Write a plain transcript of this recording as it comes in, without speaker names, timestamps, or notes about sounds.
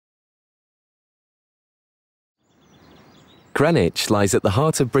Greenwich lies at the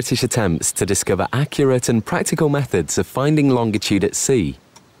heart of British attempts to discover accurate and practical methods of finding longitude at sea.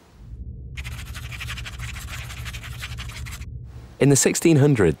 In the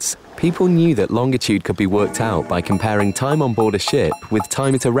 1600s, people knew that longitude could be worked out by comparing time on board a ship with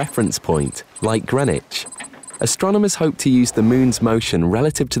time at a reference point, like Greenwich. Astronomers hoped to use the moon's motion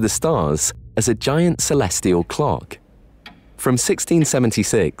relative to the stars as a giant celestial clock. From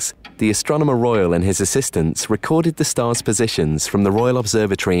 1676, the Astronomer Royal and his assistants recorded the stars' positions from the Royal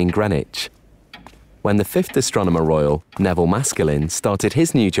Observatory in Greenwich. When the fifth Astronomer Royal, Neville Maskelyne, started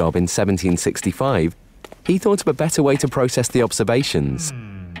his new job in 1765, he thought of a better way to process the observations.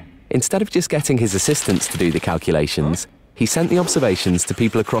 Instead of just getting his assistants to do the calculations, he sent the observations to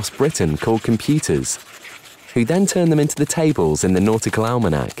people across Britain called computers, who then turned them into the tables in the Nautical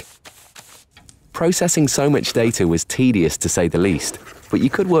Almanac. Processing so much data was tedious to say the least, but you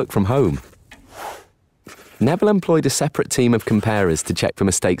could work from home. Neville employed a separate team of comparers to check for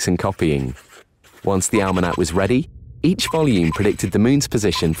mistakes in copying. Once the almanac was ready, each volume predicted the moon's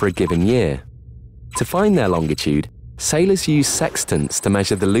position for a given year. To find their longitude, sailors used sextants to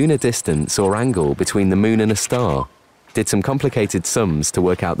measure the lunar distance or angle between the moon and a star, did some complicated sums to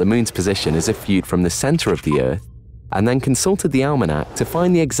work out the moon's position as if viewed from the center of the Earth, and then consulted the almanac to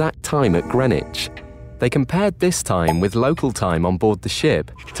find the exact time at Greenwich. They compared this time with local time on board the ship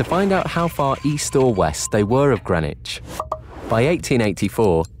to find out how far east or west they were of Greenwich. By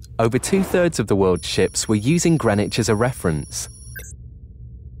 1884, over 2/3 of the world's ships were using Greenwich as a reference.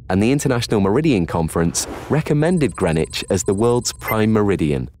 And the International Meridian Conference recommended Greenwich as the world's prime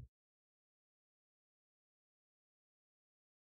meridian.